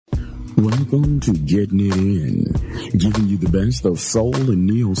Welcome to Getting It In, giving you the best of soul and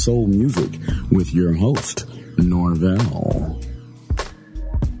neo-soul music with your host, Norvell.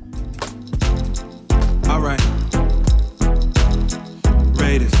 All right.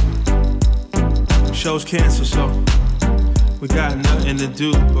 Raiders. Show's canceled, so we got nothing to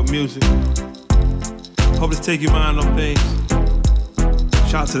do but music. Hope to take your mind on things.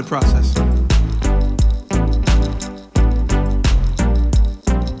 Shout out to the process.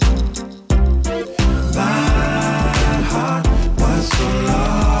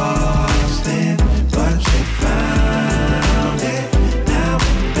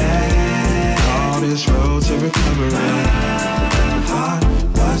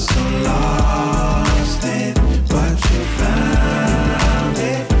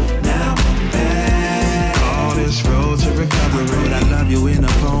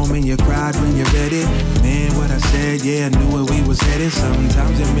 Yeah, I knew where we was headed.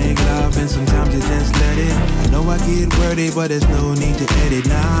 Sometimes you make love and sometimes you just let it. I know I get wordy, but there's no need to edit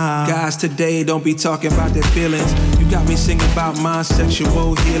now. Guys today don't be talking about their feelings. You got me singing about my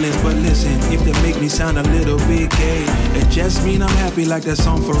sexual healings. But listen, if they make me sound a little bit gay, it just mean I'm happy like that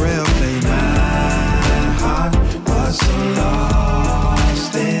song Pharrell played. My heart was so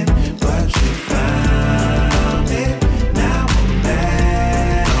lost in, but you found it. Now I'm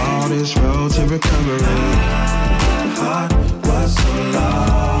back. All this road to recovery. Heart was so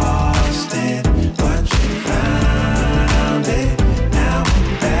lost in, but you found it. Now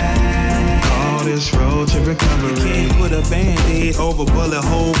I'm back. All this road to recovery. You can't put a band-aid over bullet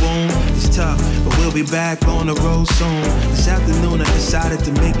hole wound. It's tough, but we'll be back on the road soon. This afternoon I decided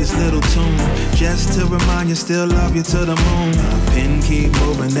to make this little tune, just to remind you, still love you to the moon. Pen keep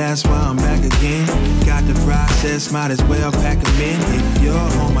moving, that's why I'm back again. Got the process, might as well pack 'em in. If you're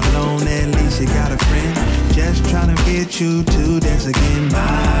home alone, at least you got a friend. Just trying to get you to dance again. My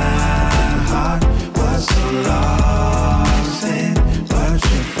heart was so lost in, but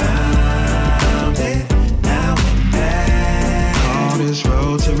you found it. Now I'm back. All this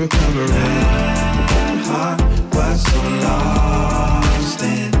road to recovery. My heart was so lost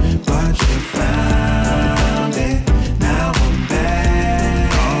in, but you found it. Now I'm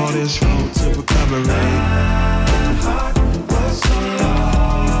back. All this road to recovery. My heart was so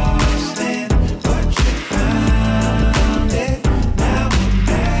lost in, but you found it. Now I'm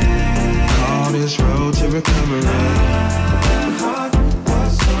back. All this road to recovery. My heart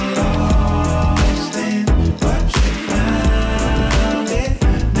was so lost in, but you found it.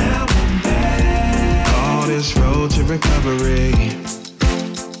 Now I'm back. All this road to recovery.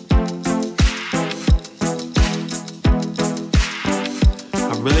 I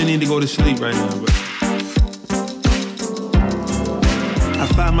really need to go to sleep right now, but I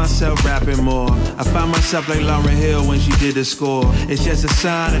find myself rapping more. I find myself like Lauryn Hill when she did the score. It's just a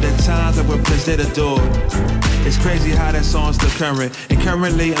sign of the times that we're blessed at the door. It's crazy how that song's still current. And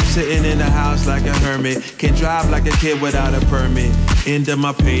currently I'm sitting in the house like a hermit. Can drive like a kid without a permit. End of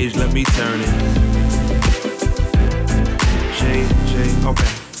my page, let me turn it. Okay.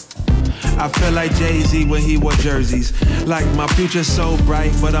 I feel like Jay-Z when he wore jerseys. Like my future's so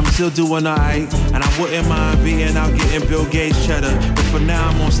bright, but I'm still doing alright. And I wouldn't mind being out getting Bill Gates cheddar. But for now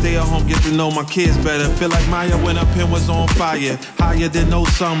I'm gonna stay at home, get to know my kids better. Feel like Maya when her pen was on fire. Higher than no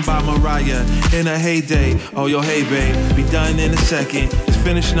song by Mariah. In a heyday, oh yo hey babe, be done in a second. Just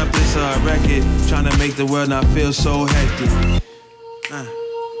finishing up this record, trying to make the world not feel so hectic.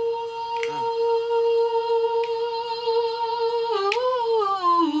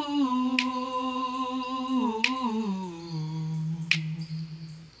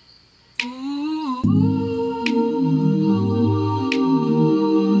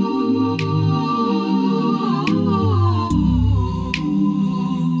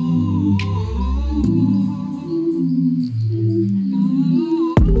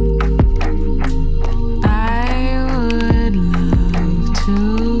 I would love to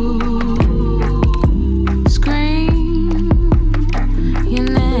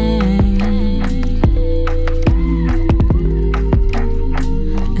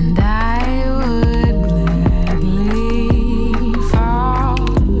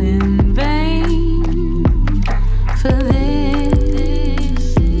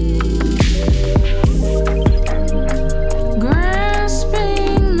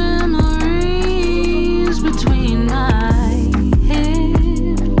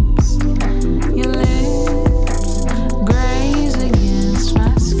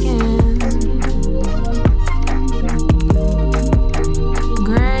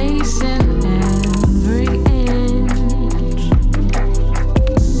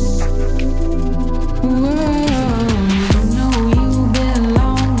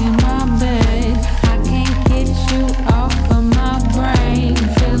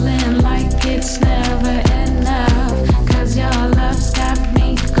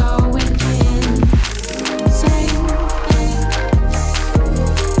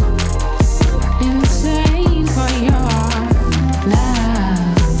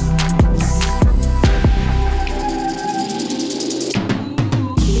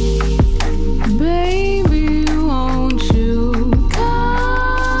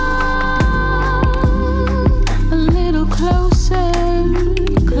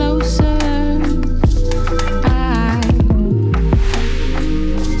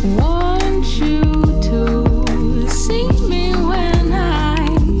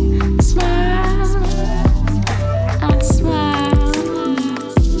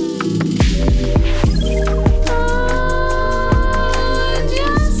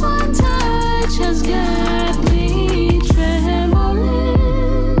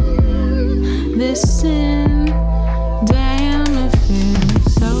sin. Damn, it feels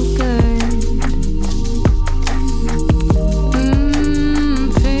so good.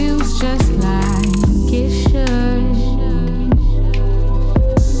 Feels just like it should.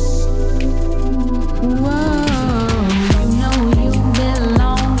 Whoa, you know you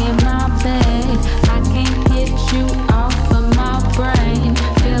belong in my bed. I can't get you off of my brain.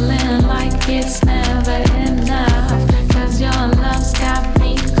 Feeling like it's never enough. 'Cause your love's got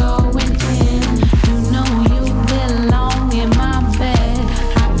me going in. You know you belong in my bed.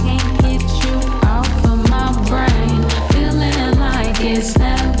 I can't get you off of my brain. Feeling like it's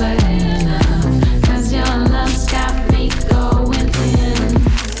never enough. 'Cause your love's got me going in.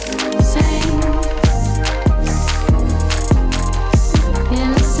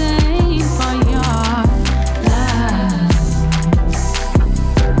 Insane for your love.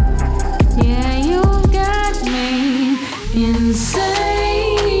 Yeah, you got me insane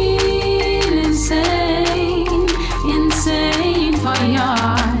for your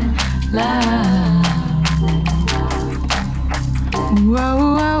love. Whoa,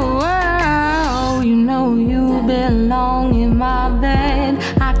 whoa, whoa, you know you belong in my bed.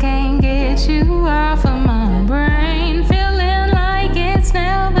 I can't get you off of my brain. Feeling like it's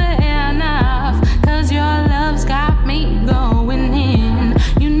never enough. 'Cause your love's got me going in.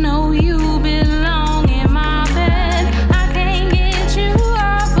 You know you belong in my bed. I can't get you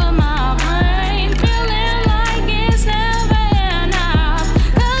off of my brain. Feeling like it's never enough.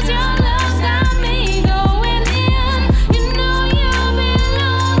 'Cause your love's got me going in. You know you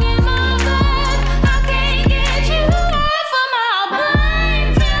belong in my bed. I can't get you off of my brain.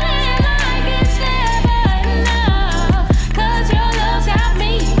 Feeling like it's never enough. 'Cause your love's got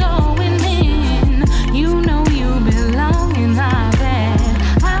me going in. You know you belong in my bed.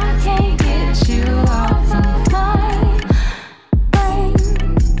 I can't get you off of my brain.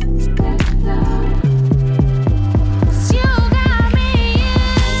 'Cause you got me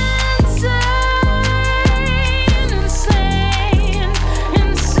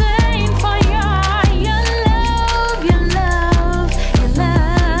insane for your love.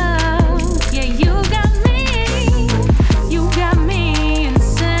 Yeah, you got me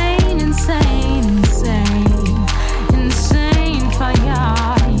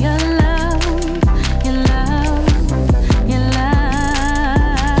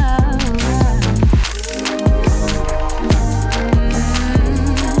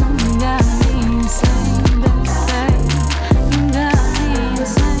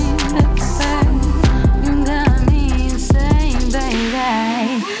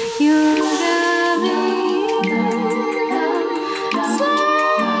for your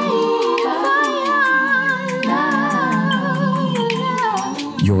love.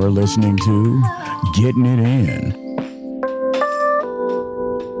 You're listening to Getting It In.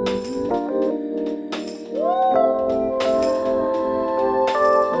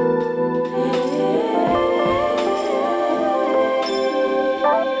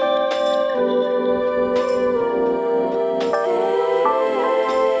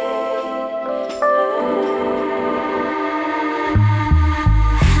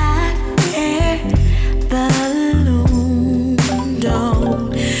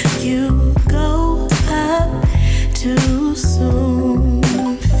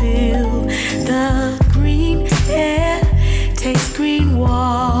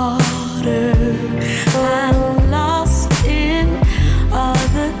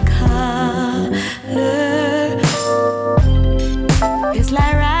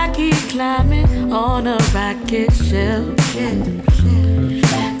 On a rocket ship.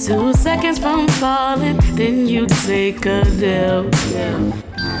 2 seconds from falling, then you take a dip.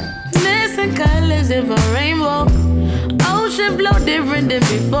 Missing colors in my rainbow. Ocean flow different than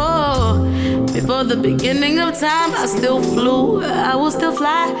before. Before the beginning of time, I still flew. I will still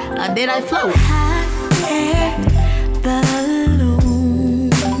fly. Or did I float? Hot air balloon.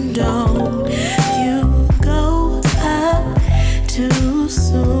 Don't you go up too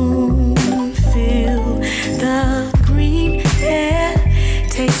soon. Feel the green air,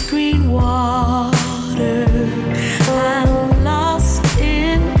 taste green water. I'm lost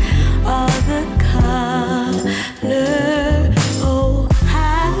in all the color. Oh,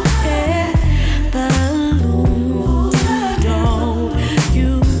 hot air balloon. Don't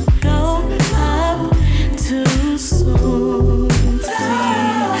you go up too soon.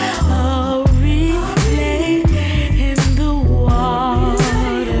 Feel a relay in the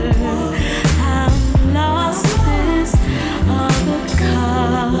water.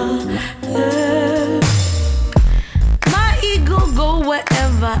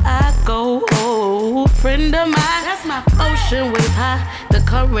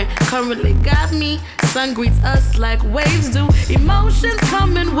 current currently got me. Sun greets us like waves do. Emotions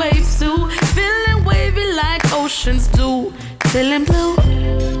come in waves too. Feeling wavy like oceans do. Feeling blue,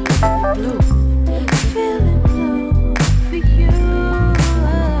 blue. Feeling blue for you.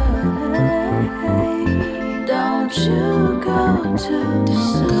 Don't you go too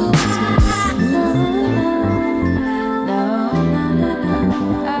soon. No, no, no.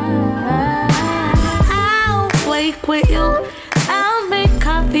 I'll wake with you. I'll make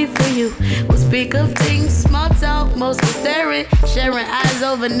coffee for you. We'll speak of things, small talk, mostly staring, sharing eyes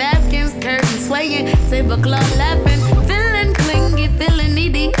over napkins, curtains swaying, tablecloth laughing, feeling clingy, feeling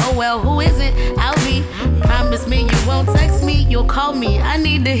needy. Oh well, who isn't? I'll be. Promise me you won't text me, you'll call me. I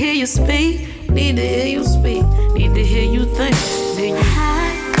need to hear you speak, need to hear you speak, need to hear you think.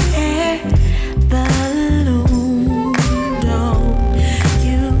 Hot air balloon, don't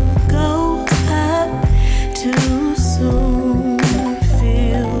you go up too soon.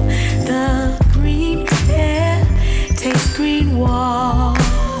 Feel the green air, taste green water.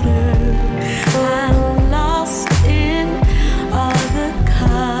 I'm lost in all the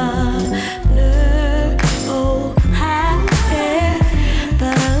color. Oh, hot air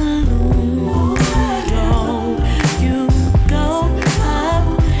balloon, don't you go up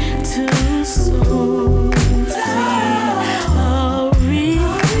too soon. Feel a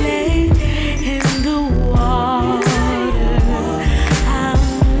relay in the water. I'm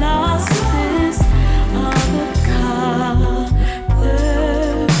lost in all the color.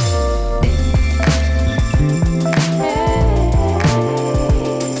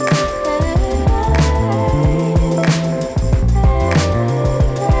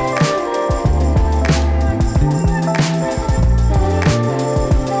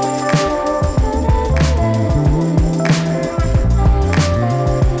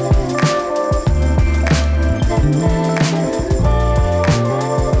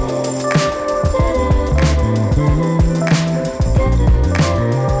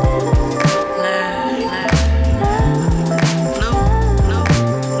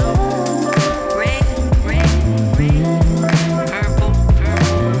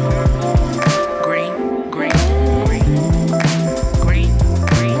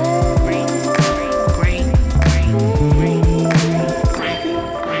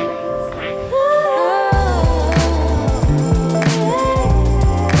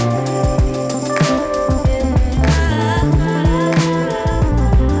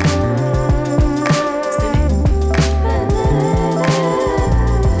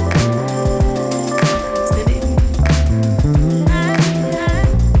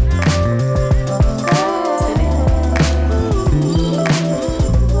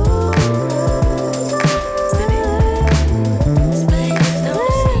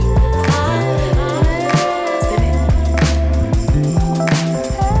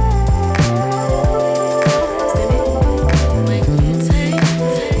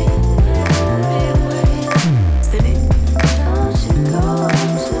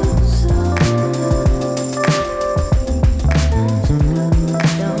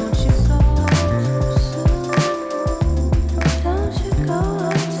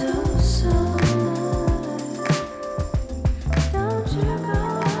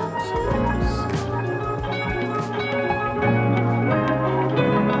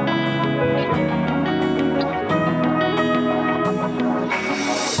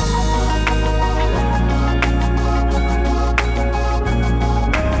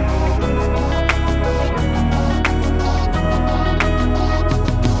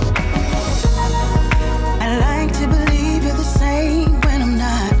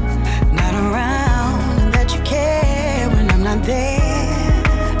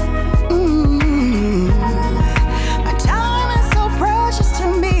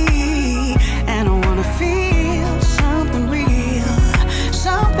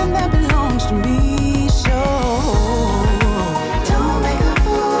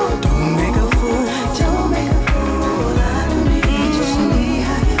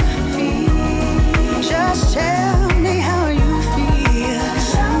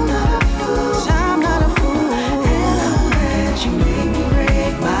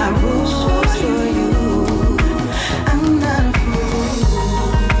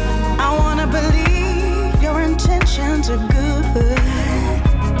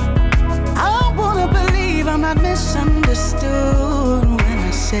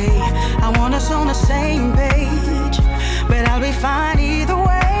 fine either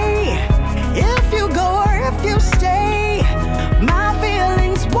way. If you go or if you stay, my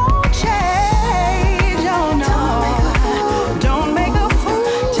feelings won't change. Oh no, don't make a fool.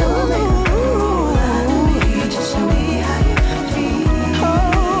 Don't make a fool out of me. Just tell me how you feel.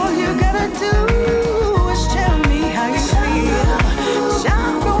 Oh,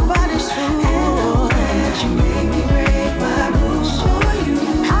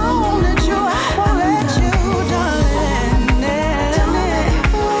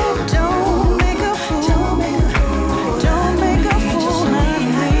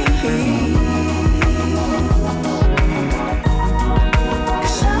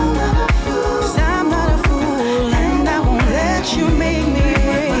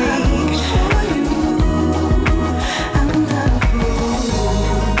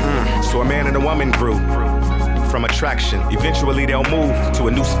 fraction. Eventually they'll move to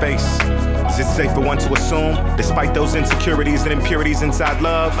a new space. Is it safe for one to assume, despite those insecurities and impurities inside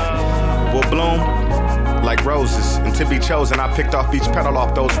love, will bloom like roses? And to be chosen, I picked off each petal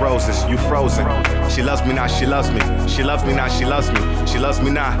off those roses. You frozen. She loves me now, she loves me. She loves me now, she loves me. She loves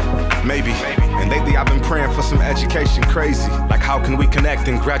me now, maybe. And lately I've been praying for some education crazy. Like how can we connect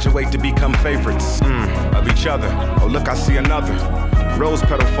and graduate to become favorites of each other? Oh look, I see another rose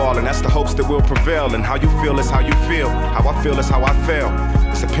petal falling. That's the hopes that will prevail. And how you feel is how you feel. How I feel is how I feel.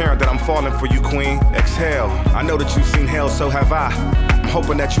 It's apparent that I'm falling for you, queen. Exhale. I know that you've seen hell, so have I. I'm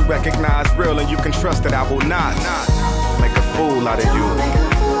hoping that you recognize real and you can trust that I will not make a fool out of you.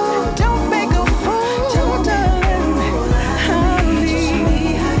 Don't make a fool, darling.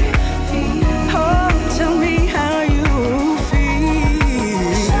 Honey, oh, tell me how you feel.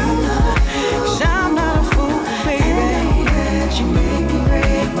 I'm not a fool, baby. You make me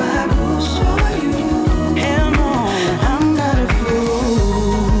break my rules for you. Hell no, I'm not a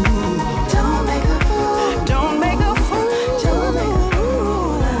fool. Don't make a fool. Don't make a fool. Don't make a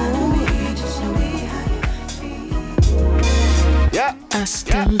fool out of me. Just tell me how you feel. Yeah. I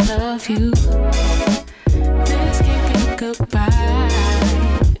still love you. This can't be goodbye,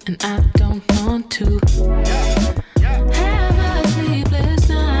 and I don't want to have a sleepless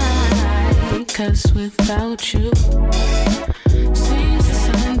night. 'Cause without you, seems the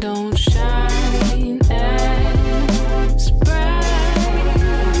sun don't shine as bright.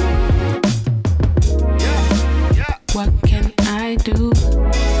 What can I do?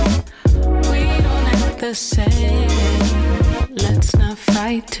 We don't have the same. Let's not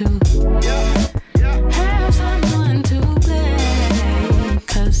fight to have someone to blame.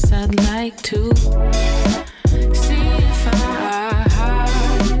 'Cause I'd like to see if our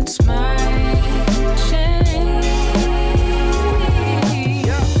hearts might change.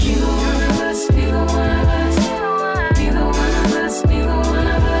 Neither one of us, neither one of us, neither one of us, neither one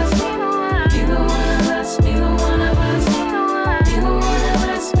of us, neither one of us, neither one of us, neither one of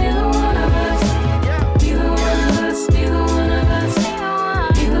us, neither one of us, neither one of us, neither one of us,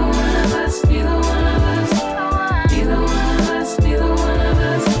 neither one of us, neither one of us, neither one of us, neither one of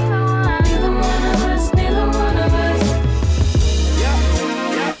us, neither one of us, neither one of us.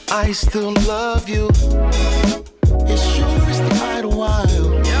 I still love you. It sure is quite a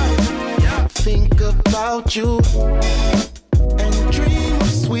while. Think about you and dream of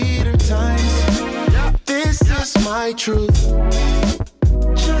sweeter times. This is my truth.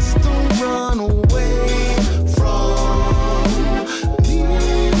 Just don't run away from me.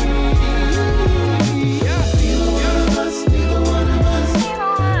 Neither one of us, neither one of us,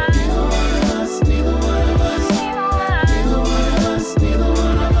 neither one of us, neither one of us, neither one of us, neither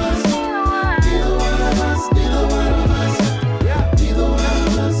one of us, neither one of us, neither one of us, neither one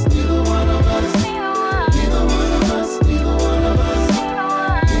of us, neither one of us, neither one of us, neither one of us, neither one of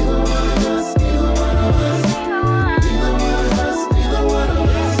us, neither one of us, neither one of us, neither one of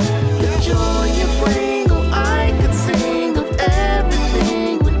us. The joy you bring, oh, I could sing of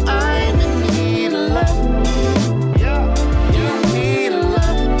everything when I'm in need of love. In need of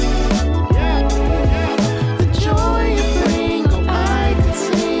love. The joy you bring, oh, I could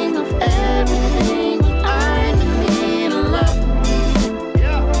sing of everything when I'm in need of love.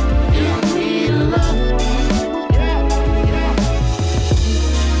 In need of love.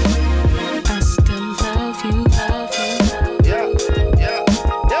 I still love you, love you.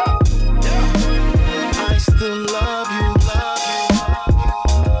 I still love you, love you.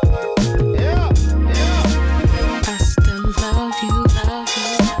 I still love you, love you.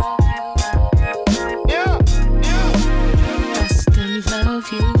 I still love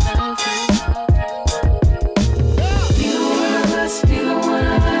you, love you. Neither one of us, neither one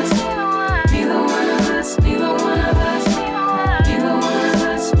of us, neither one of us, neither one of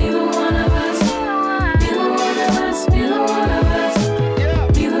us, neither one of us, neither one of us, neither one of us,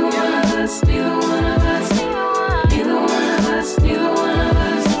 neither one of us, neither one of us, neither one of us, neither one of us, neither one of us,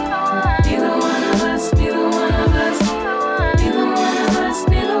 neither one of us, neither one of us, neither one of us,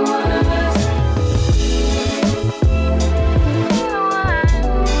 neither one of us.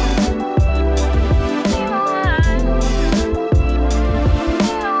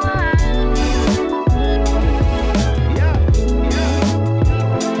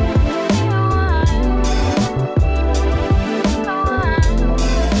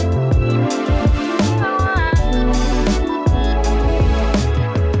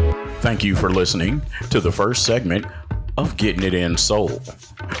 Thank you for listening to the first segment of Getting It In Soul.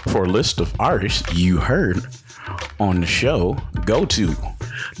 For a list of artists you heard on the show, go to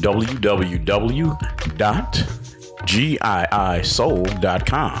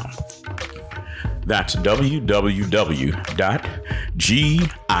www.giisoul.com. That's www.giisoul,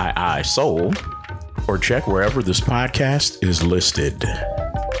 or check wherever this podcast is listed.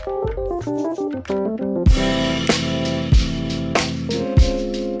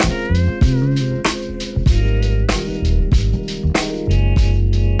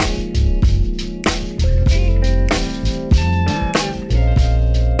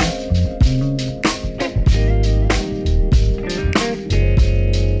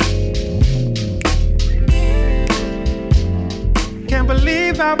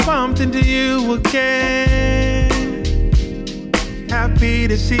 I bumped into you again. Happy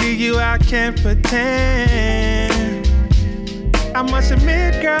to see you, I can't pretend. I must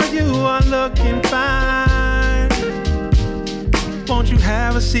admit, girl, you are looking fine. Won't you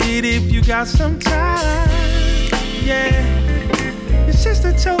have a seat if you got some time? Yeah. Your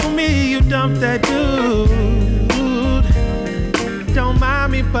sister told me you dumped that dude. Don't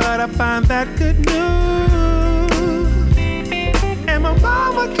mind me, but I find that good news. And my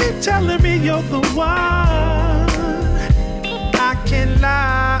mama keep telling me you're the one. I can't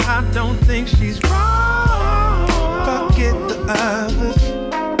lie, I don't think she's wrong. Forget the others,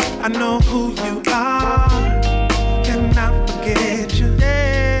 I know who you are. Cannot forget you,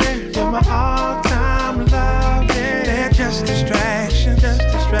 yeah. You're my all-time love, yeah. They're just distractions,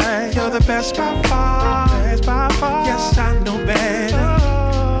 You're the best by far, Yes, I know better.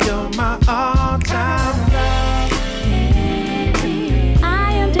 You're my all-time love.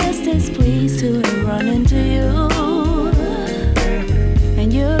 Displeased to run into you,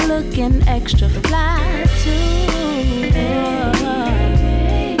 and you're looking extra fly too.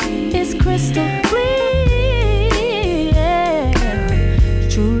 It's crystal clear,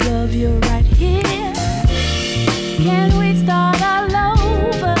 true love, you're right here. Can we start all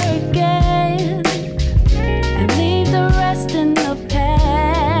over again and leave the rest in the past?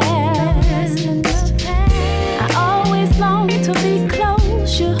 I always long to be close.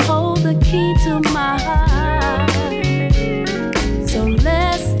 You hold the key to my heart, so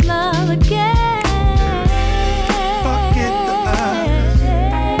let's love again. Forget the others,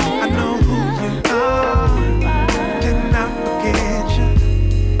 I know who you are. Cannot forget you,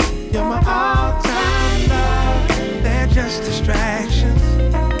 you're my all-time love. They're just distractions,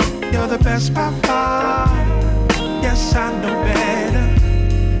 you're the best by far. Yes, I know better,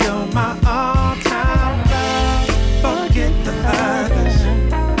 you're my all-time love. Forget the others,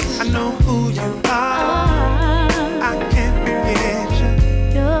 I know who you are. I can't forget you.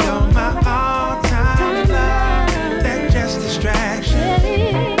 You're my all-time love. They're just distractions.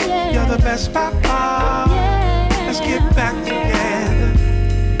 You're the best by far. Let's get back together.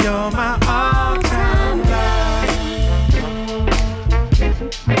 You're my all-time love.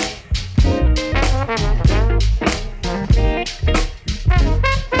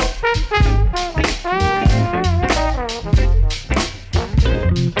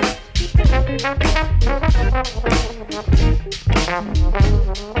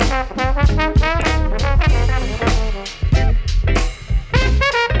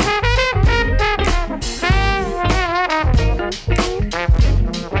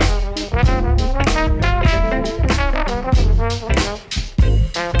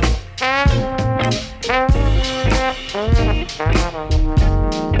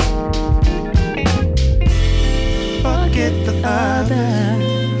 Forget the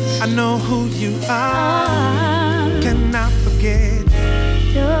others, I know who you are. Cannot forget.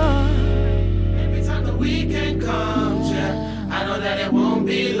 Every time the weekend comes, yeah, I know that it won't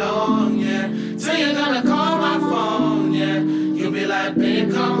be long, yeah. Till you're gonna call my phone, yeah. You'll be like,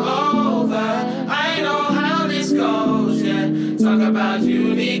 babe, come over. I know how this goes, yeah. Talk about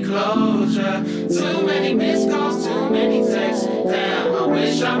you need closure. Too many missed calls, too many texts. Damn, I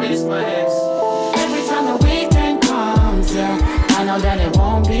wish I missed my ex. Every time the weekend comes, yeah, I know that it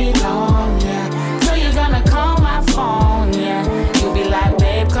won't be long, yeah. So you're gonna call my phone, yeah. You'll be like,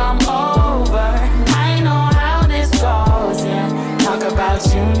 babe, come over. I know how this goes, yeah. Talk about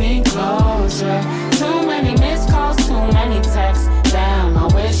you need closure. Too many missed calls, too many texts. Damn, I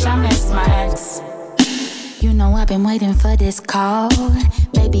wish I missed my ex. You know I've been waiting for this call.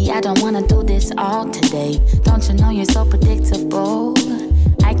 Baby, I don't wanna do this all today. Don't you know you're so predictable?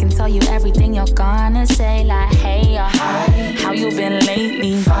 I can tell you everything you're gonna say, like, hey, or hi. How you been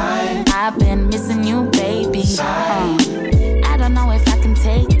lately? Fine. I've been missing you, baby. I don't know if I can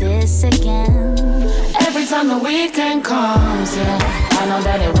take this again. Every time the weekend comes, yeah, I know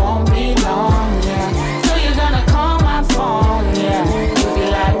that it won't be long, yeah. So you're gonna call my phone, yeah. You'll be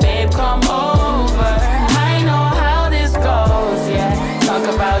like, babe, come over. I know how this goes, yeah. Talk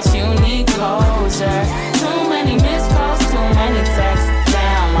about you need closure. Too many missed calls, too many texts.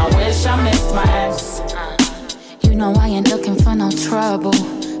 Damn, I wish I missed my ex.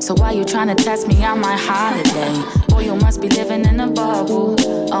 So why you tryna test me on my holiday? Boy, you must be living in a bubble.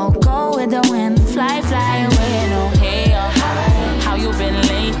 Oh, go with the wind, fly away. No, hey, oh, hi. How you been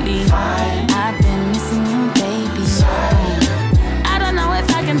lately? Fine. I've been missing you, baby. I don't know if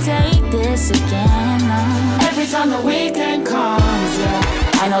I can take this again. No. Every time the weekend comes,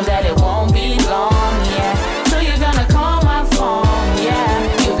 yeah, I know that it won't be long, yeah. So you're gonna call my phone, yeah.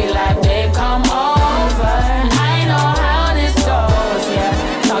 You'll be like, babe, come over. I know how this goes, yeah.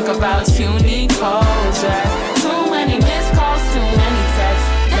 Talk about you need closure. Too many missed calls, too many texts.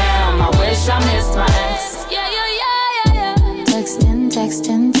 Damn, I wish I missed my ex. Yeah.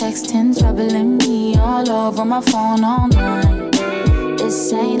 Texting, troubling me all over my phone all night.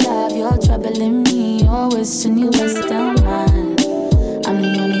 This ain't love, you're troubling me. You're wishing you were still mine. I'm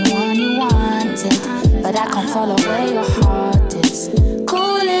the only one you wanted, but I can't follow where your heart is.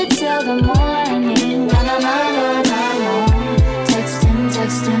 Cool it till the morning. Na.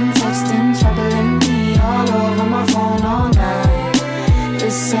 Texting, troubling me all over my phone all night.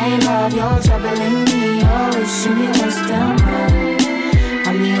 This ain't love, you're troubling me. You're wishing you were still mine.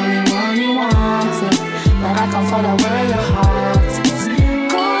 I'm the only one you wanted, but I can't follow where your heart is.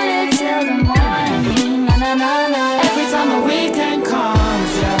 Cool it till the morning. Na. Every time the weekend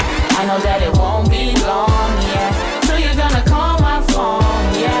comes, yeah, I know that it won't be long, yeah. So you're gonna call my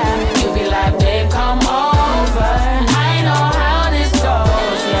phone, yeah. You'll be like, babe, come over. I know how this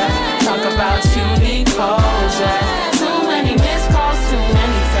goes, yeah. Talk about you need closure. Too many missed calls, too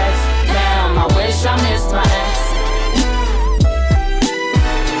many texts. Damn, I wish I missed my ex.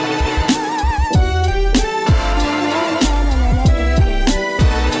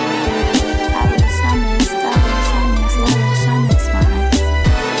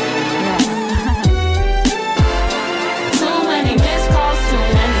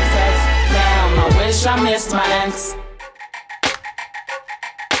 I missed my ex.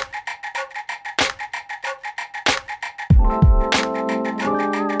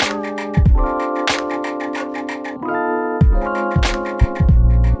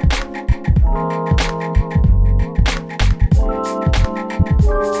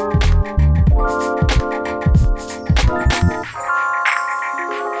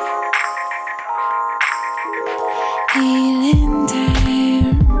 Healing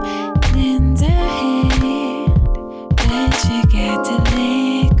time, lends a hand, but you got to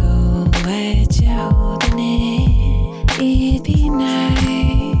let go what you're holding in. It'd be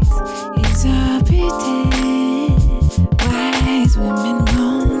nice, it's all pretend. Wise women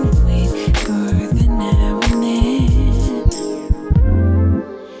won't wait for the now and then.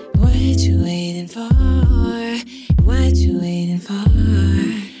 What you waiting for? What you waiting for?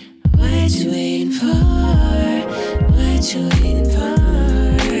 What you waiting for? What you waiting for?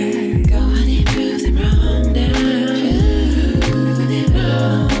 Go on and prove them wrong now. Prove them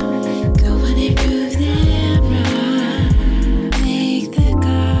wrong. Go on and prove them wrong. Make the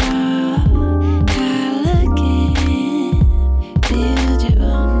call again. Build your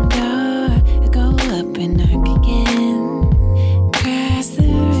own door. Go up and knock again. Cross the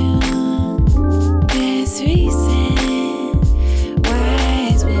room. There's reason.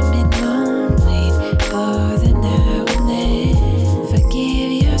 Wise women won't wait for the now and then.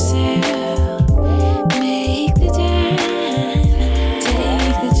 Forgive yourself. Make the time.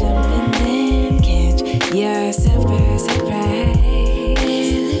 Take the jump and then catch yourself by surprise.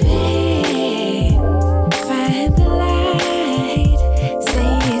 Elevate. Find the light.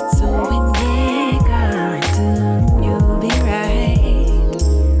 Say it's so when you're gone. Soon you'll be right.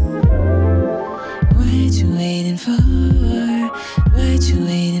 What you waiting for? What you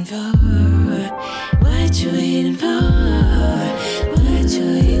waiting for? What you waiting for? What you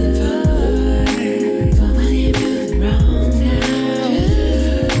waiting for? Go on and prove them wrong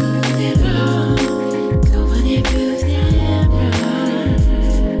now. Prove them wrong. Go on and prove them wrong.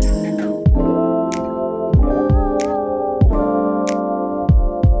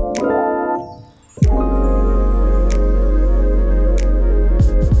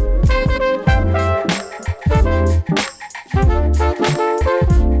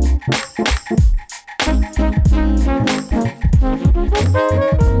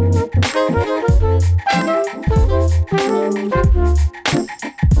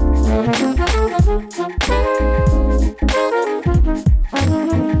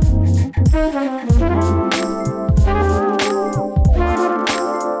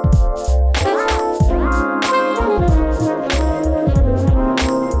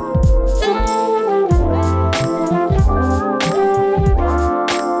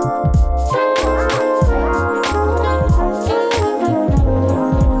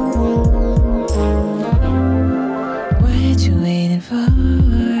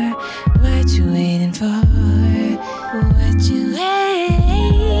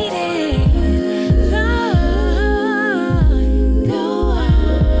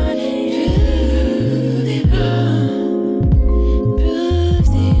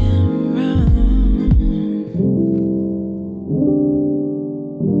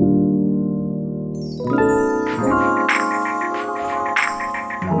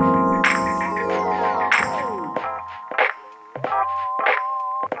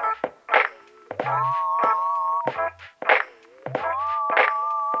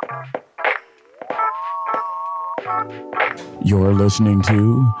 You're listening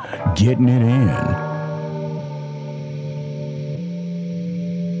to Getting It In.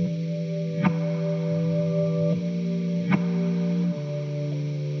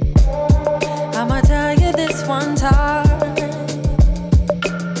 I'ma tell you this one time.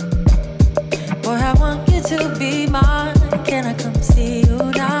 Boy, I want you to be mine. Can I come see you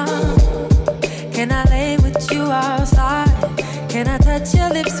now? Can I lay with you outside? Can I touch your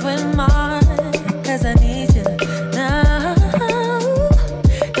lips with mine? 'Cause I need you now.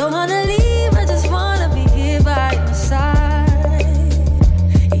 Don't wanna leave, I just wanna be here by your side.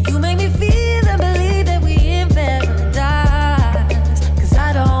 You make me feel and believe that we in paradise. 'Cause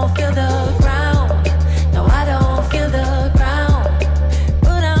I don't feel the ground. No, I don't feel the ground.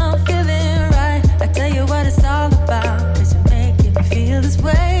 But I'm feeling right. I tell you what it's all about. 'Cause you're making me feel this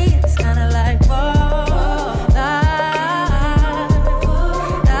way. It's kinda like, whoa.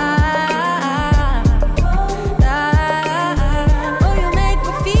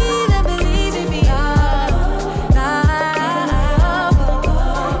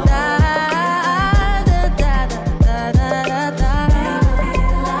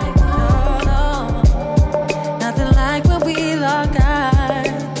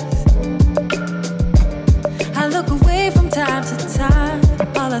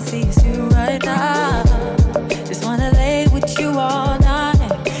 All I see is you right now. Just wanna lay with you all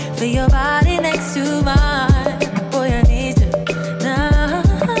night. Feel your body next to mine. Boy, I need you now.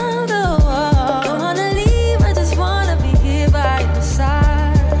 Don't wanna leave, I just wanna be here by your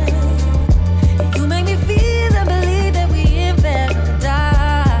side. You make me feel and believe that we in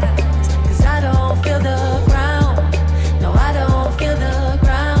paradise. 'Cause I don't feel the ground. No, I don't feel the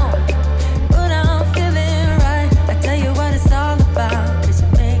ground. But I'm feeling right. I tell you what it's all about.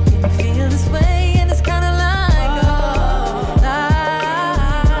 Feel this way and it's kinda like, oh,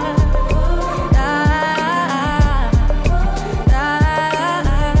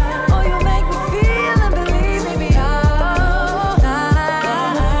 oh, you make me feel and believe me, oh,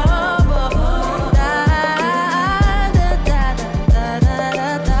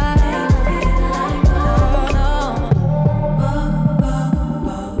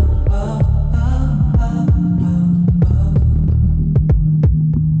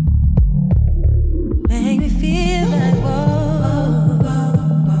 make me feel like whoa,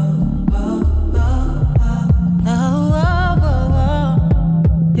 no,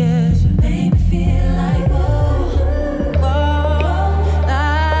 yeah. You make me feel like whoa,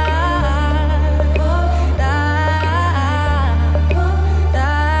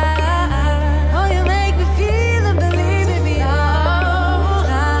 oh, you make me feel and believe in me, oh,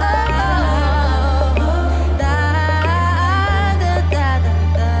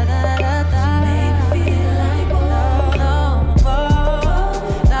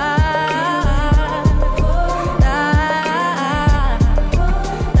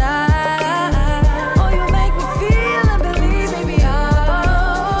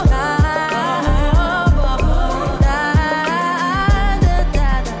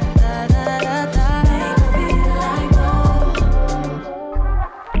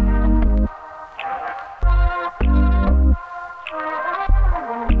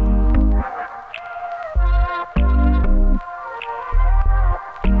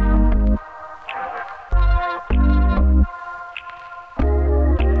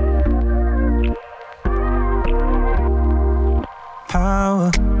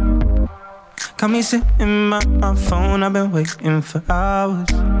 power. Got me sitting by my phone, I've been waiting for hours.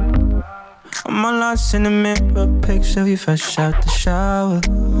 I'm all lost in the mirror, picture of you fresh out the shower.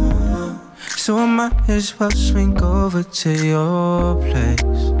 So I might as well swing over to your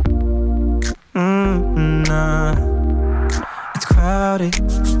place. Nah, it's crowded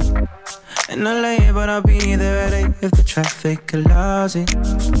in LA, but I'll be there at 8 if the traffic allows it.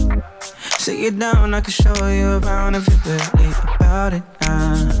 Sit you down, I can show you around if you're really about it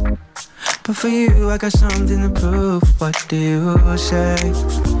now. But for you, I got something to prove. What do you say?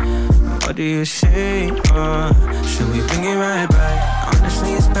 What do you say? Should we bring it right back?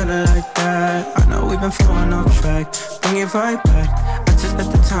 Honestly, it's better like that. I know we've been falling off track. Bring it right back. I just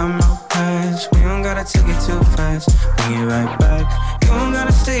let the time out pass. We don't gotta take it too fast. Bring it right back. You don't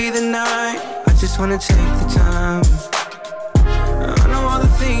gotta stay the night. I just wanna take the time. I know all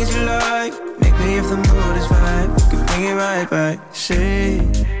the things you like. Maybe if the mood is right, we can bring it right back. Say,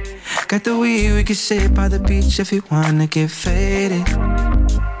 got the weed, we can sit by the beach if you wanna get faded.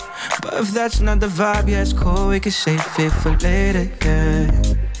 But if that's not the vibe, yeah, it's cool, we can save it for later, yeah.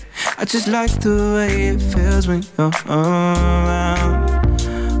 I just like the way it feels when you're around.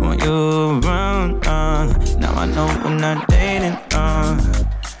 When you're around, now I know we're not dating,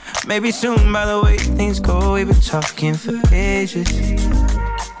 Maybe soon, by the way things go, we've been talking for ages.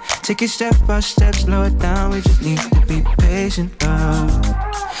 Take it step by step, slow it down, we just need to be patient, love.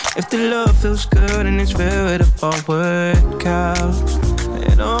 If the love feels good and it's real, it'll all work out.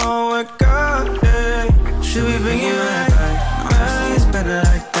 It'll all work out, yeah. Should we bring it right back? Honestly, it's better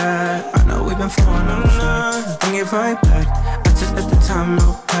like that. I know we've been falling on the track. Bring it right back. I just let the time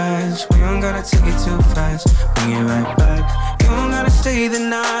go past. We don't gotta take it too fast. Bring it right back. You don't gotta stay the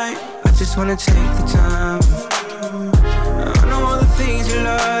night. I just wanna take the time. I know all the things you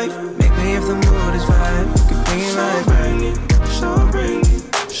like. Make me if the mood is right. We can bring it right back. So bring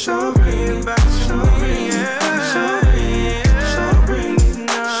it, so bring it back. So bring it, so bring it, so bring it,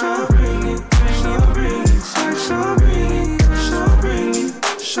 so bring it, so bring it, so bring it, so bring it,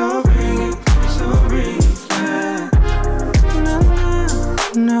 so bring it, so bring it, yeah.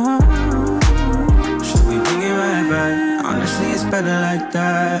 No. Should we bring it right back? Honestly, it's better like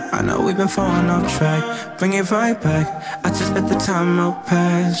that. I know we've been falling off track. Bring it right back. I just let the time go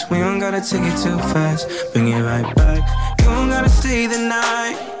past. We don't gotta take it too fast. Bring it right back. You don't gotta stay the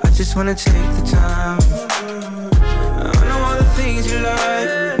night. I just wanna take the time. I know all the things you like.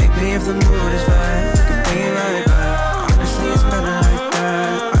 Make me if the mood is right. We can bring it right back. Honestly, it's better like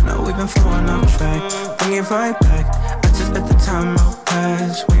that. I know we've been falling off track. Bring it right back. I just let the time go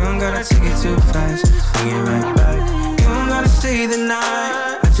past. We don't gotta take it too fast. Bring it right back. You don't gotta stay the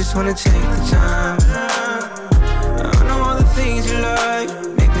night. I just wanna take the time. I know all the things you like.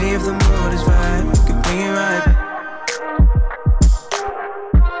 Make me if the mood is right. We can bring it right back.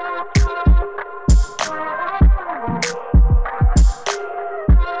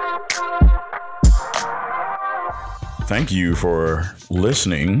 Thank you for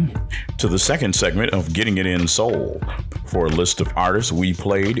listening to the second segment of Getting It In Soul. For a list of artists we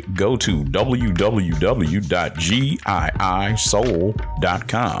played, go to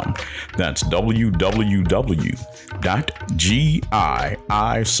www.giisoul.com. That's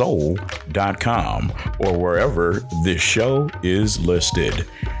www.giisoul.com, or wherever this show is listed.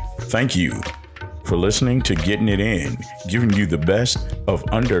 Thank you for listening to Getting It In, giving you the best of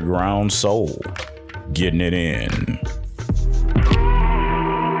underground soul. Getting it in.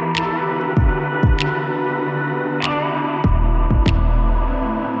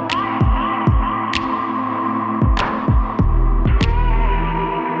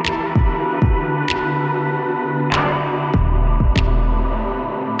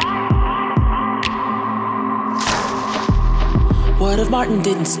 What if Martin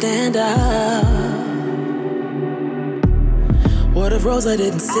didn't stand up? What if Rosa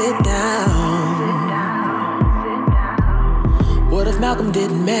didn't sit down? What if Malcolm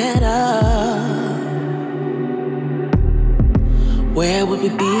didn't man up? Where would we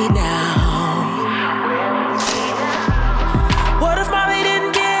be now? What if Marley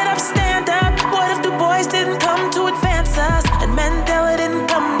didn't get up, stand up? What if Du Bois didn't come to advance us? And Mandela didn't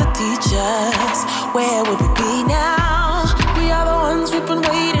come to teach us? Where would we be now? We are the ones we've been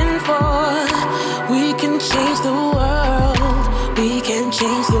waiting for. We can change the world. We can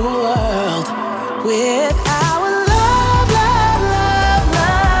change the world with our love, love, love,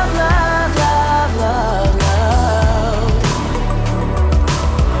 love, love, love, love, love.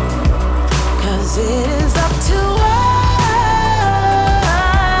 'Cause it is up to us.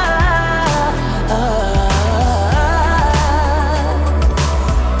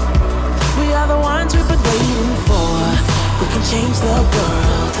 We are the ones we've been waiting for. We can change the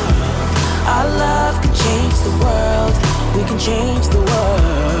world. Our love can change the world. We can change the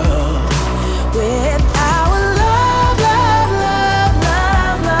world with our love, love, love,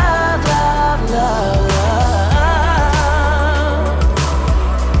 love, love, love, love, love.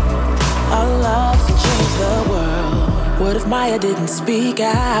 Our love can change the world. What if Maya didn't speak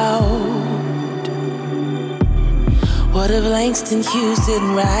out? What if Langston Hughes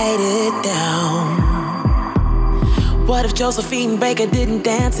didn't write it down? What if Josephine Baker didn't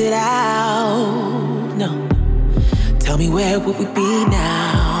dance it out? No. Tell me, where would we be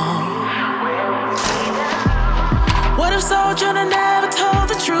now? What if Sojourner never told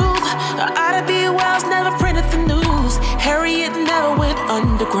the truth? Or Ida B. Wells never printed the news? Harriet never went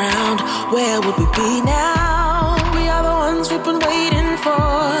underground? Where would we be now? We are the ones we've been waiting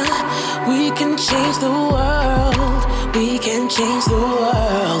for. We can change the world. We can change the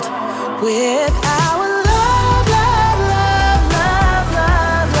world with our love, love, love, love,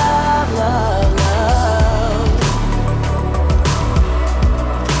 love, love, love, love.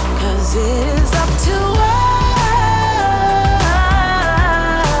 'Cause it is up to us.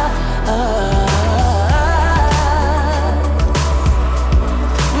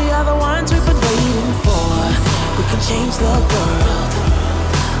 We are the ones we've been waiting for. We can change the world.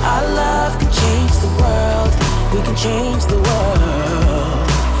 Our change the world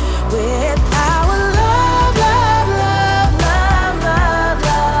with our love, love, love, love, love,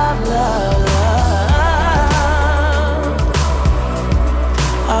 love, love, love.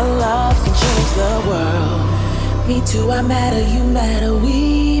 Our love can change the world. Me too, I matter, you matter,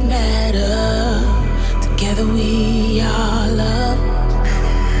 we matter. Together we are love.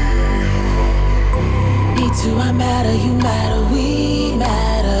 Me too, I matter, you matter, we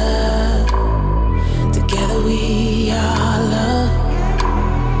matter. Together we are love.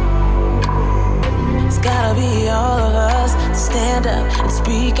 It's gotta be all of us to stand up and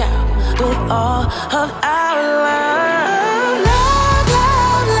speak out with all of our love. Love,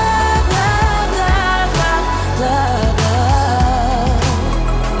 love, love, love, love, love, love.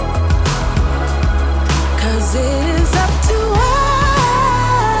 'Cause it is up to us.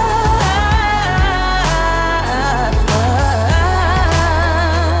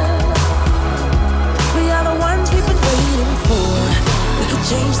 We are the ones we've been waiting for. We can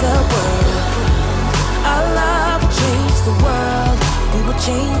change the world. Our love will change the world. We will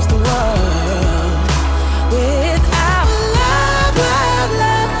change the world with our love, love,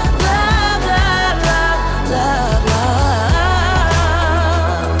 love, love, love, love, love, love.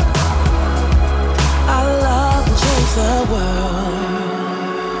 Our love will change the world.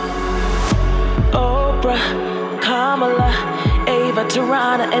 Oprah, Kamala, Ava,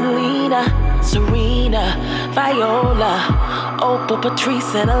 Tarana, and Lena, Serena, Viola, Opal,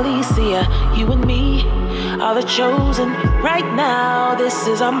 Patrice, and Alicia. You and me are the chosen. Right now, this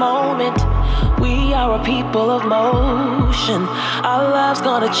is our moment. We are a people of motion. Our love's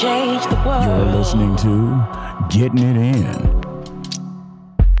gonna change the world. You're listening to Getting It In.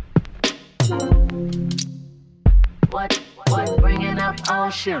 What bringing up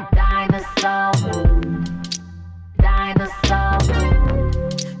ocean? Dinosaur.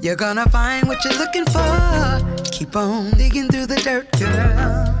 You're gonna find what you're looking for. Keep on digging through the dirt,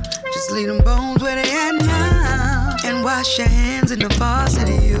 girl. Just leave them bones where they at now. And wash your hands in the faucet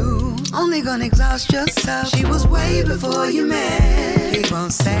of you. Only gonna exhaust yourself. She was way before you met. Keep on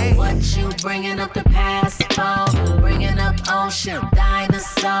saying What you bringing up the past for? Bringing up ocean.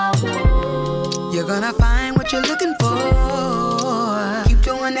 Dinosaur. you're gonna find what you're looking for. Keep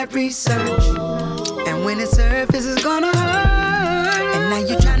doing that research. And when it surfaces, it's gonna hurt. And now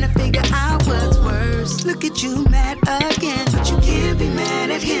you're trying to figure out what's worse. Look at you mad again, but you can't be mad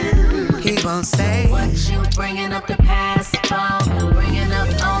at him. He won't say What you bringing up the past for? Bringing up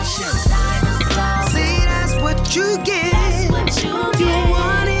ocean. Dinosaur. see, that's what you get. That's what you get.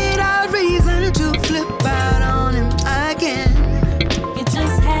 Wanted a reason to flip out on him again. You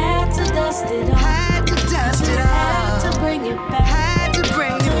just had to dust it off. Had to dust it Had to off. bring it back. Had to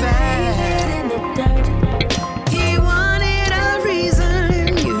bring it Leave back. it in the dirt. He wanted a reason,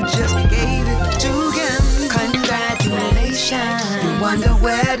 and you just gave it to him. Congratulations. You wonder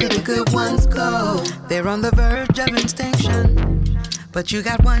where did the good ones go? They're on the verge of extinction, but you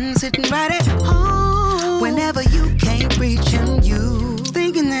got one sitting right at home. Whenever you can't reach him, you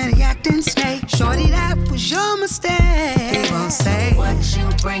thinking that he acting snake. Shorty, that was your mistake. He won't say What you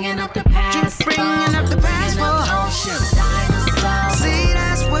bringing up the past you bringing up the past Bringing up for. ocean. Dinosaur. See,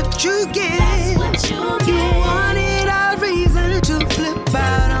 that's what you get. That's what you You get. wanted a reason to flip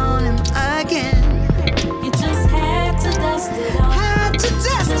out on him again. You just had to dust it off. Had to dust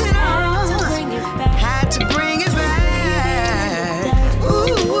Just it had off. to bring it back. Had to bring it back. Ooh,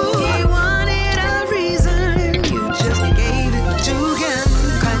 he wanted a reason, and you just gave it to him.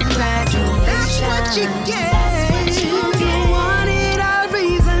 Congratulations. That's what you get. That's what you get. Wanted a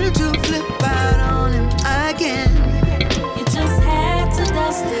reason to flip out on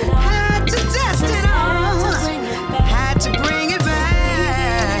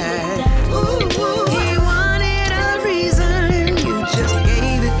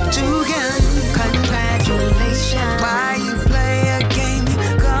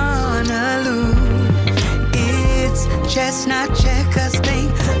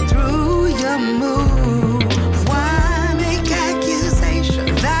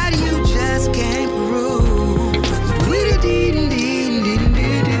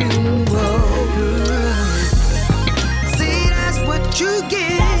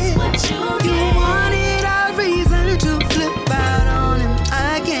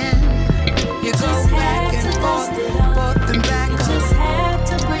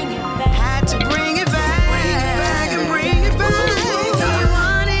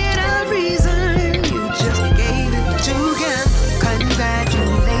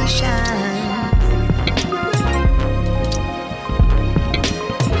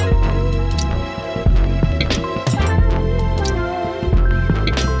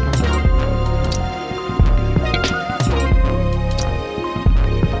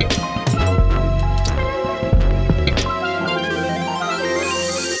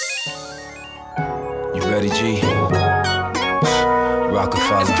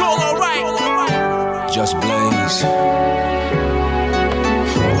Rockefeller. It's cool, alright. Just Blaze.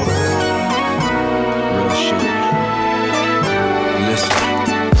 Real shit. Listen.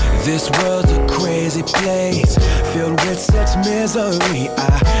 This world's a crazy place, filled with such misery.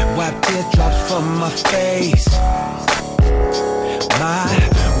 I wipe teardrops from my face. My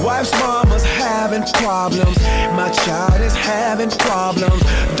wife's mama's having problems. My child is having problems.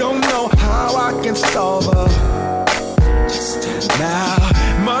 Don't know how I can solve her. Now,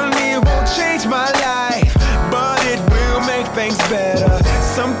 money won't change my life, but it will make things better.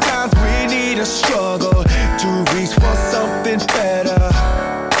 Sometimes we need a struggle to reach for something better.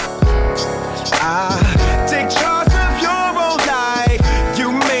 I take charge of your own life.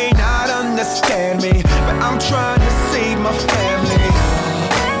 You may not understand me, but I'm trying to save my family.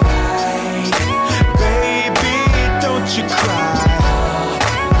 Baby, don't you cry.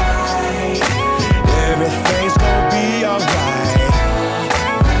 Everything's gonna be alright.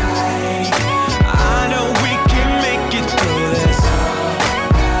 I know we can make it through this.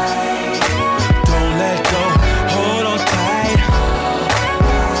 Don't let go, hold on tight.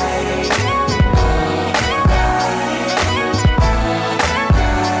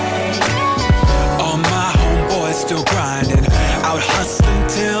 All my homeboys still grinding, out hustling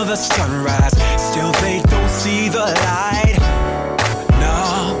till the sunrise. Still they don't see the light. No,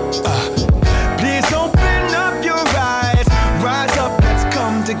 please open up your eyes. Rise up, let's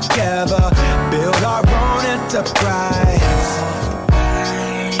come together, build our own enterprise.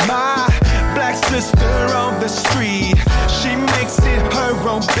 My black sister on the street, she makes it her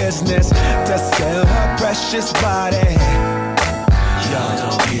own business to sell her precious body. Y'all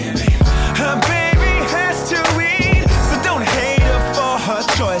don't hear me. Her baby has to eat, so don't hate her for her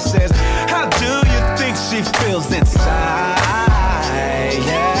choices. How do you think she feels inside?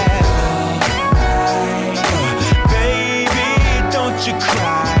 Yeah. Baby, don't you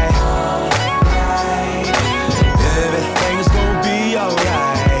cry. Everything's gonna be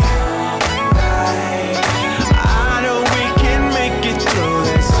alright. I know we can make it through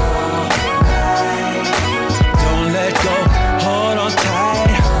this. Don't let go, hold on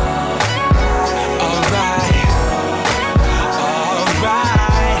tight. Alright,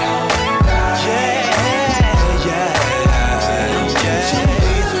 alright. Yeah, yeah, yeah.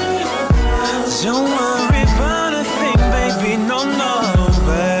 Don't worry about a thing, baby, no, no,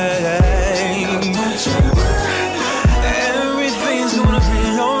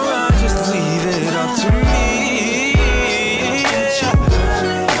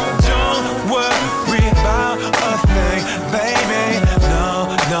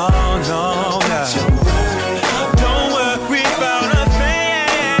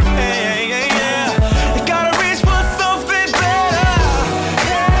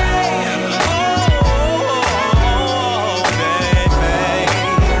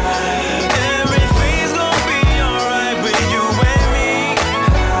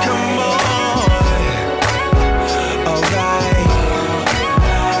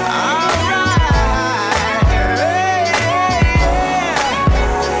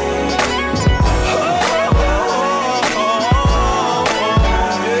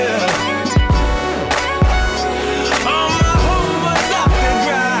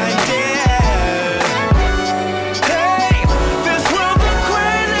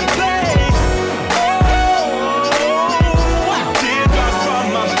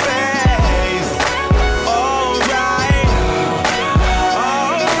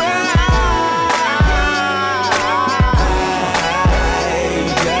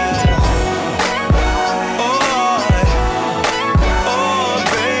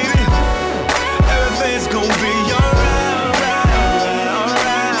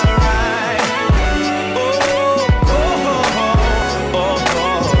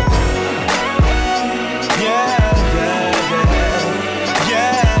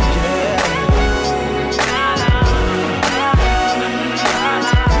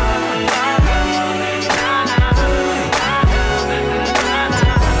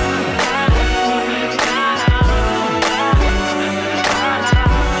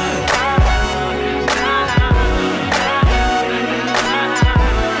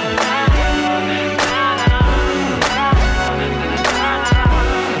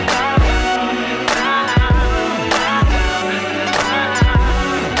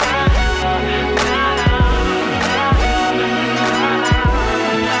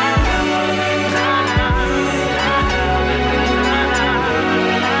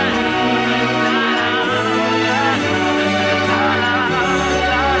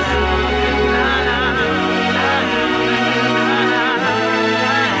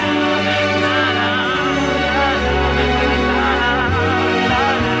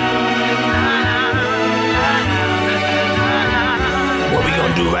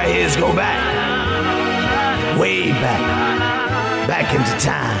 do right here is go back. Way back. Back into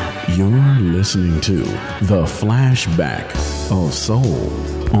time. You're listening to The Flashback of Soul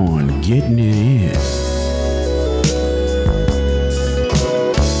on Getting It In.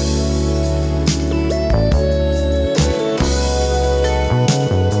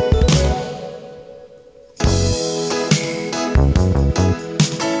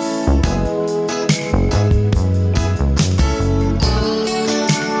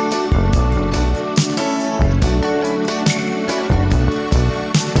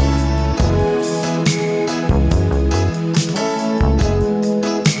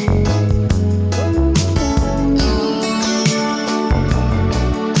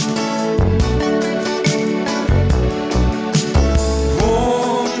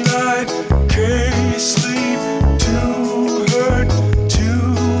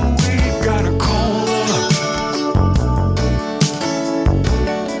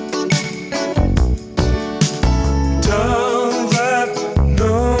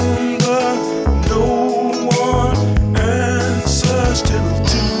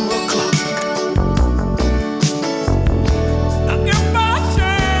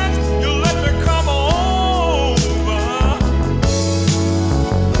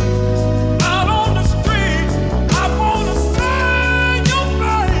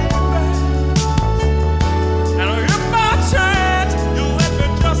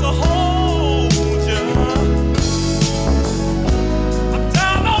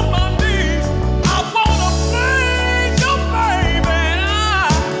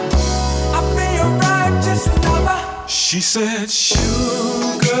 She said,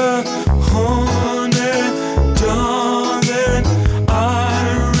 sugar, honey, darling,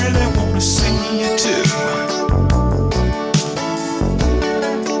 I really want to see you too.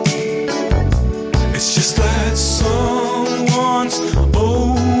 It's just that someone's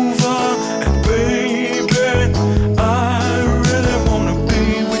over, and baby, I really want to be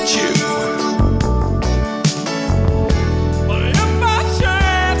with you. But if by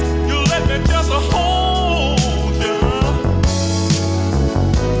chance you let me just hold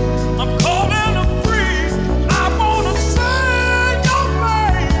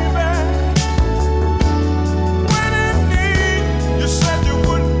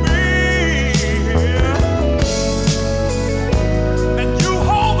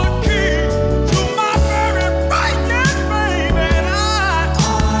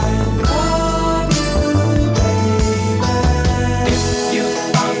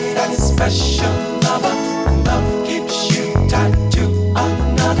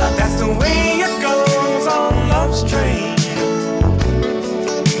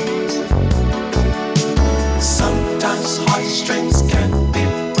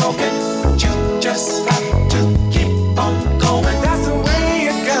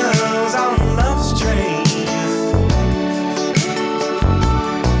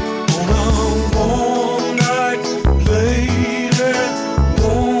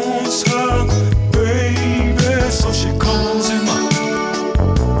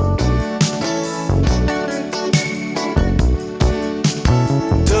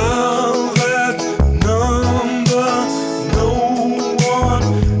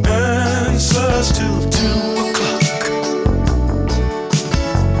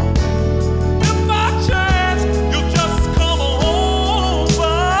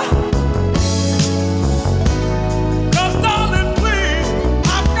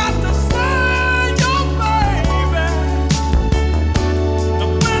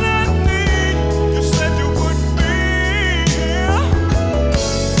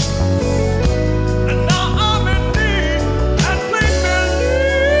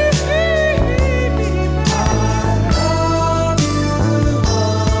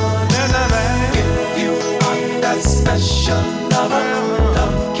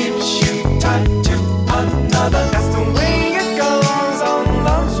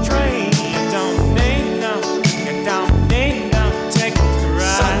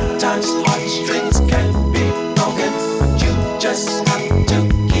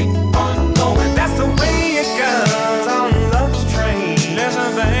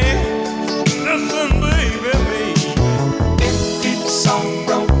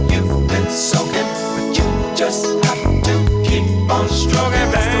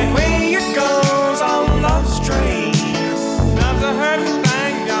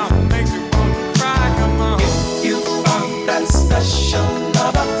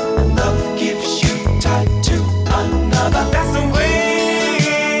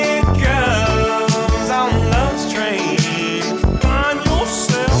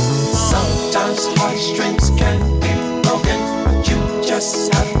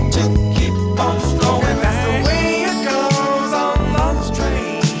just have to keep on going. That's the way it goes on love's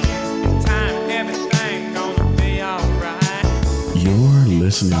train. In time, everything gonna be alright. You're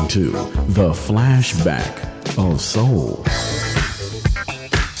listening to The Flashback of Soul.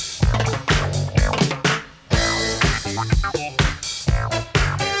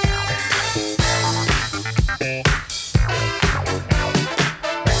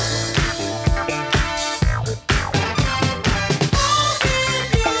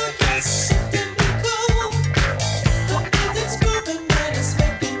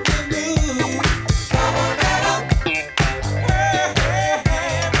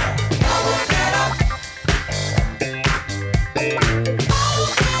 Hey,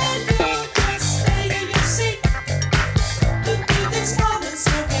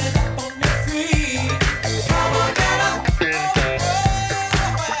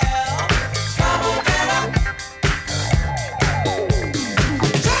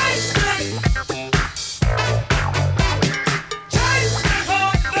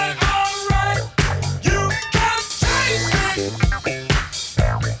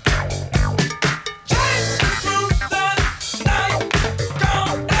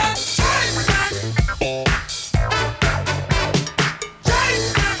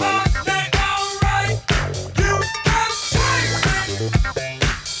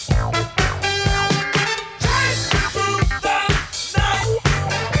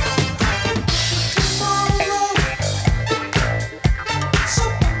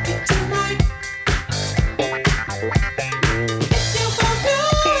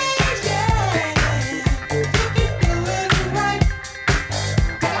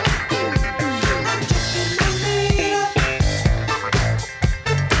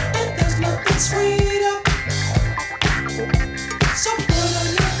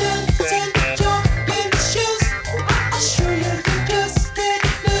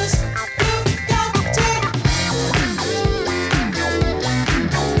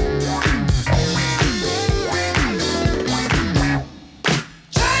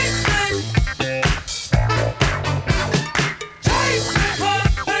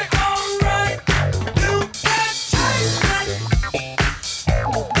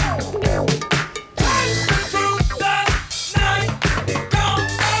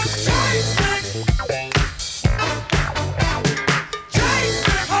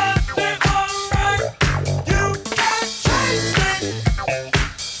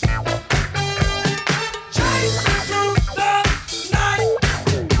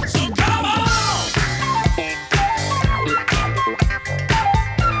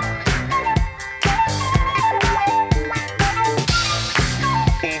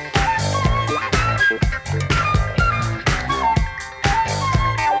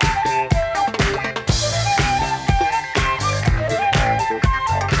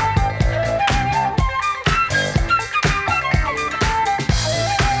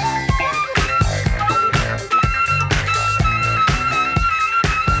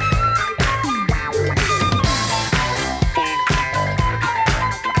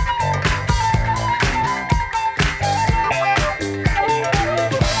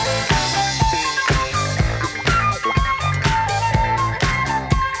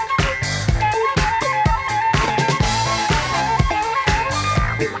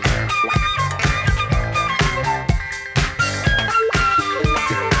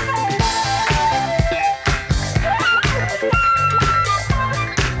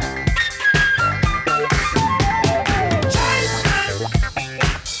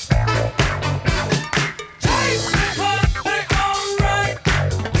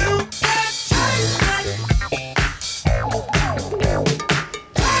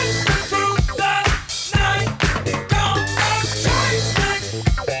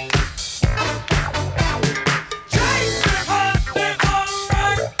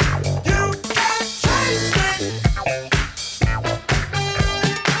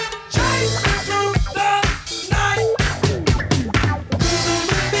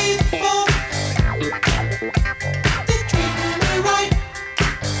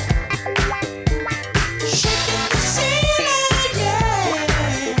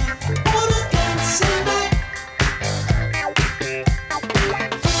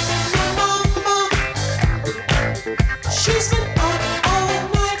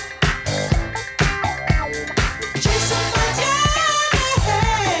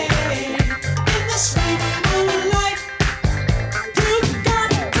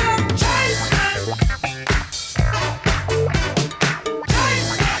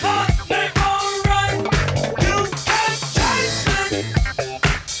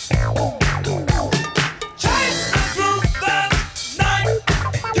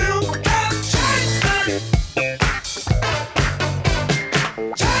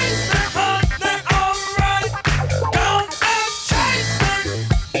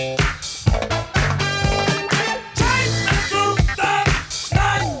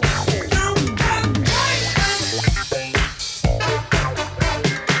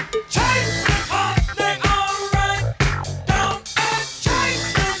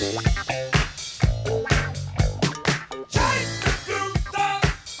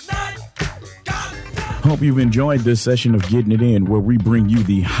 Hope you've enjoyed this session of Getting It In, where we bring you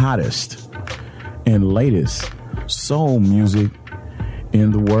the hottest and latest soul music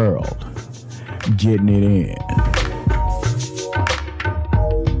in the world. Getting It In.